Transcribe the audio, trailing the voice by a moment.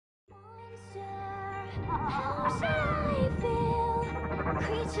How should I feel?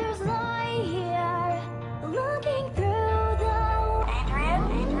 Creatures lie here, looking through the Adrian?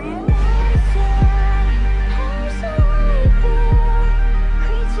 How should I feel?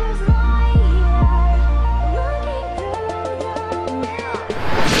 Creatures lie here, looking through the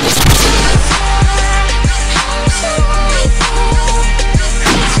How should I feel?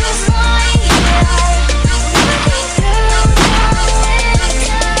 Creatures lie here, looking through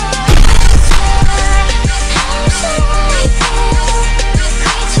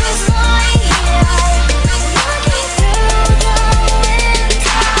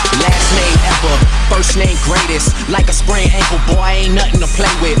First name greatest, like a sprained ankle, boy, ain't nothing to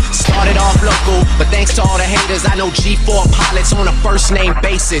play with. Started off local, but thanks to all the haters, I know G4 pilots on a first name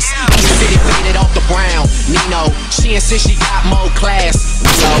basis. East City faded off the ground, Nino, she insists she got more class.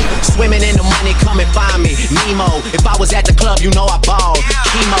 Swimming in the money, come and find me, Nemo. If I was at the club, you know I balled.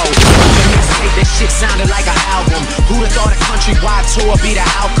 Chemo, that shit sounded like an album. Who'da thought a countrywide tour be the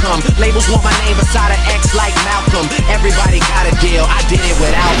outcome? Labels want my name beside an X like Malcolm. Everybody got a deal, I did it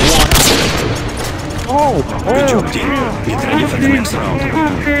without one. Good job, team. Get ready for the next round.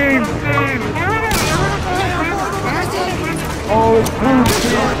 Oh,